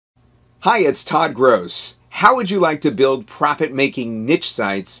Hi, it's Todd Gross. How would you like to build profit-making niche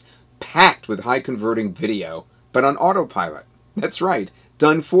sites packed with high-converting video, but on autopilot? That's right,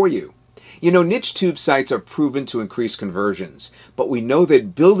 done for you. You know, niche tube sites are proven to increase conversions, but we know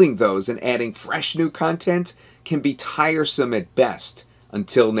that building those and adding fresh new content can be tiresome at best,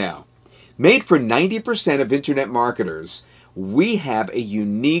 until now. Made for 90% of internet marketers, we have a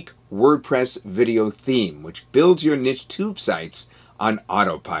unique WordPress video theme which builds your niche tube sites on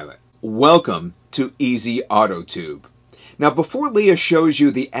autopilot. Welcome to Easy AutoTube. Now, before Leah shows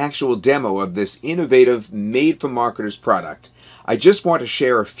you the actual demo of this innovative made-for-marketers product, I just want to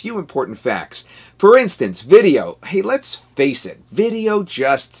share a few important facts. For instance, video. Hey, let's face it, video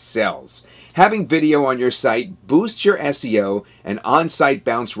just sells. Having video on your site boosts your SEO and on-site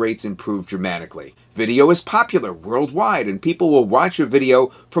bounce rates improve dramatically. Video is popular worldwide and people will watch a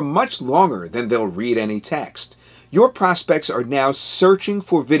video for much longer than they'll read any text. Your prospects are now searching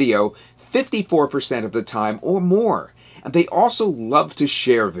for video 54% of the time or more, and they also love to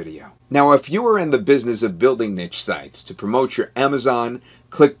share video. Now, if you are in the business of building niche sites to promote your Amazon,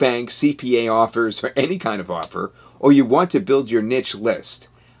 ClickBank, CPA offers, or any kind of offer, or you want to build your niche list,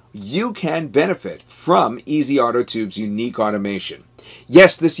 you can benefit from Easy AutoTube's unique automation.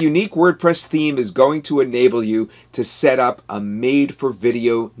 Yes, this unique WordPress theme is going to enable you to set up a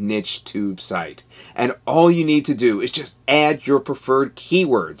made-for-video niche tube site. And all you need to do is just add your preferred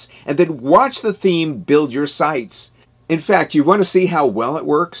keywords and then watch the theme build your sites. In fact, you want to see how well it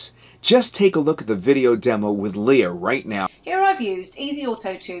works? Just take a look at the video demo with Leah right now. Here I've used Easy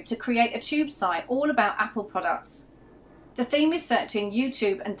AutoTube to create a tube site all about Apple products. The theme is searching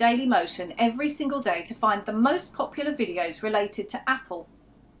YouTube and Dailymotion every single day to find the most popular videos related to Apple.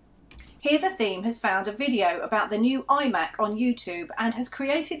 Here the theme has found a video about the new iMac on YouTube and has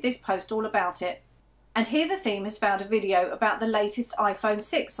created this post all about it. And here the theme has found a video about the latest iPhone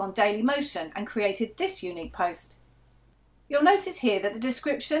 6 on Dailymotion and created this unique post. You'll notice here that the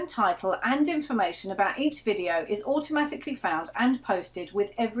description, title and information about each video is automatically found and posted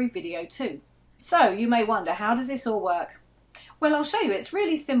with every video too. So you may wonder, how does this all work? Well, I'll show you. It's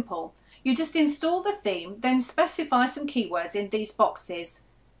really simple. You just install the theme, then specify some keywords in these boxes,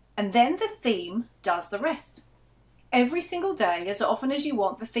 and then the theme does the rest. Every single day, as often as you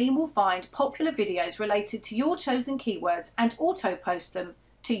want, the theme will find popular videos related to your chosen keywords and auto-post them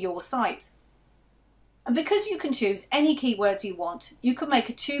to your site. And because you can choose any keywords you want, you can make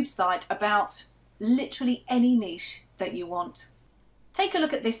a tube site about literally any niche that you want. Take a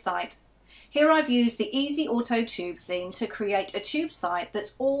look at this site. Here I've used the Easy AutoTube theme to create a tube site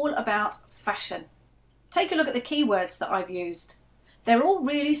that's all about fashion. Take a look at the keywords that I've used. They're all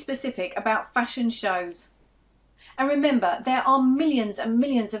really specific about fashion shows. And remember, there are millions and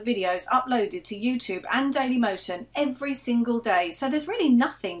millions of videos uploaded to YouTube and Dailymotion every single day, so there's really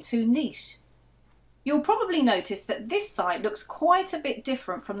nothing too niche. You'll probably notice that this site looks quite a bit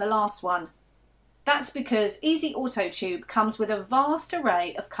different from the last one. That's because Easy AutoTube comes with a vast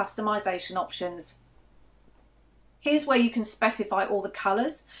array of customization options. Here's where you can specify all the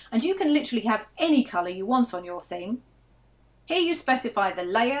colours, and you can literally have any colour you want on your theme. Here you specify the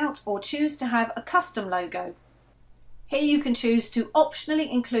layout or choose to have a custom logo. Here you can choose to optionally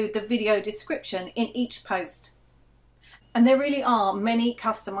include the video description in each post. And there really are many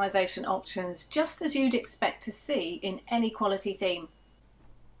customization options, just as you'd expect to see in any quality theme.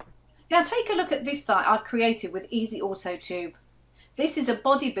 Now take a look at this site I've created with Easy AutoTube. This is a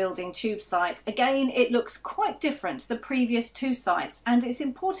bodybuilding tube site. Again, it looks quite different to the previous two sites, and it's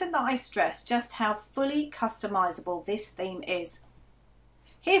important that I stress just how fully customizable this theme is.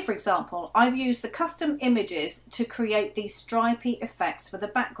 Here, for example, I've used the custom images to create these stripy effects for the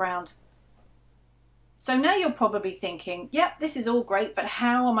background. So now you're probably thinking, yep, this is all great, but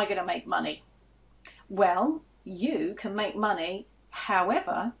how am I going to make money? Well, you can make money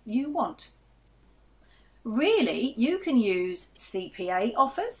however you want. Really, you can use CPA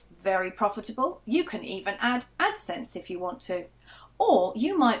offers, very profitable. You can even add AdSense if you want to. Or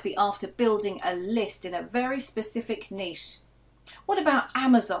you might be after building a list in a very specific niche. What about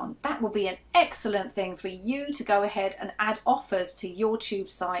Amazon? That would be an excellent thing for you to go ahead and add offers to your tube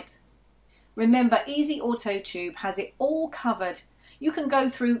site. Remember, Easy AutoTube has it all covered. You can go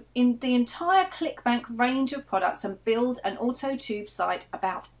through in the entire ClickBank range of products and build an AutoTube site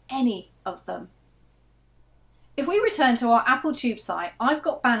about any of them. If we return to our Apple Tube site, I've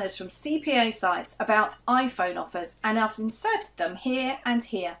got banners from CPA sites about iPhone offers, and I've inserted them here and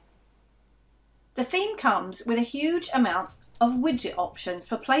here. The theme comes with a huge amount of widget options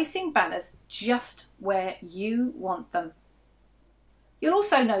for placing banners just where you want them. You'll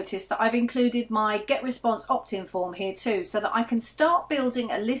also notice that I've included my Get Response opt-in form here too, so that I can start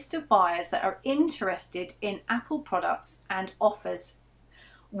building a list of buyers that are interested in Apple products and offers.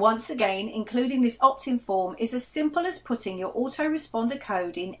 Once again, including this opt-in form is as simple as putting your autoresponder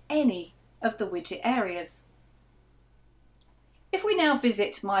code in any of the widget areas. If we now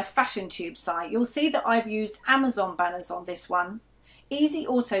visit my Fashion Tube site, you'll see that I've used Amazon banners on this one. Easy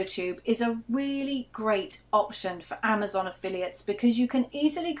Auto Tube is a really great option for Amazon affiliates because you can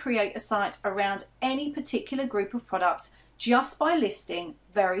easily create a site around any particular group of products just by listing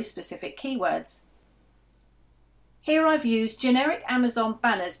very specific keywords. Here I've used generic Amazon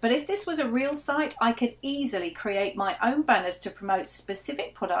banners, but if this was a real site, I could easily create my own banners to promote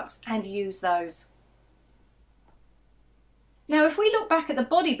specific products and use those. Now, if we look back at the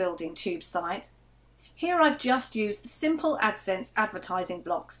bodybuilding tube site, here I've just used simple AdSense advertising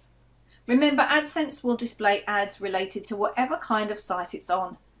blocks. Remember, AdSense will display ads related to whatever kind of site it's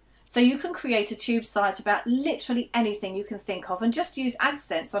on. So you can create a tube site about literally anything you can think of and just use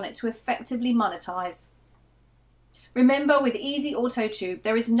AdSense on it to effectively monetize. Remember, with Easy Auto Tube,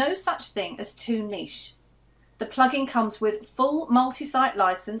 there is no such thing as too niche. The plugin comes with full multi-site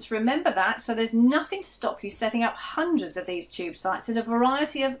license, remember that, so there's nothing to stop you setting up hundreds of these tube sites in a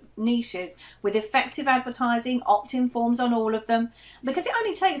variety of niches with effective advertising, opt-in forms on all of them. Because it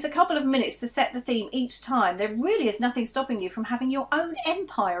only takes a couple of minutes to set the theme each time, there really is nothing stopping you from having your own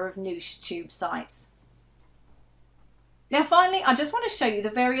empire of niche tube sites. Now finally, I just want to show you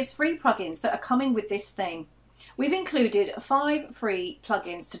the various free plugins that are coming with this theme. We've included 5 free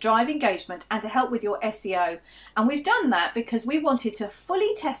plugins to drive engagement and to help with your SEO, and we've done that because we wanted to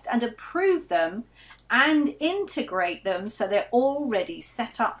fully test and approve them and integrate them so they're already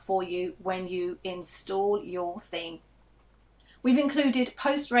set up for you when you install your theme. We've included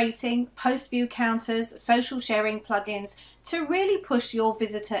post rating, post view counters, social sharing plugins to really push your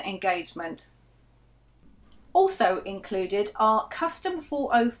visitor engagement. Also included are custom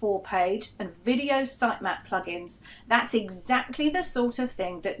 404 page and video sitemap plugins. That's exactly the sort of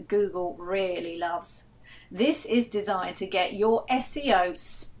thing that Google really loves. This is designed to get your SEO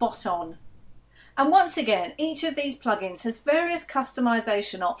spot on. And once again, each of these plugins has various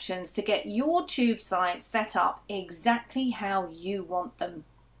customization options to get your tube site set up exactly how you want them.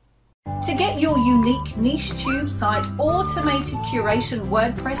 To get your unique niche tube site automated curation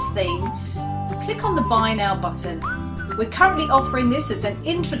WordPress theme, click on the Buy Now button. We're currently offering this as an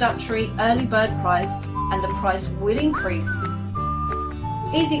introductory early bird price, and the price will increase.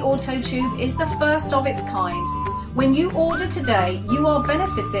 Easy Auto Tube is the first of its kind. When you order today, you are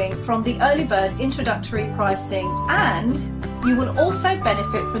benefiting from the early bird introductory pricing, and you will also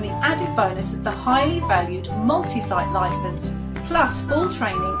benefit from the added bonus of the highly valued multi-site license, plus full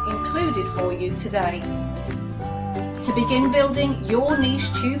training included for you today. To begin building your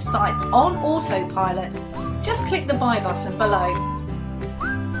niche tube sites on autopilot, just click the buy button below.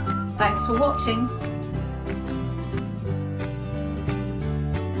 Thanks for watching.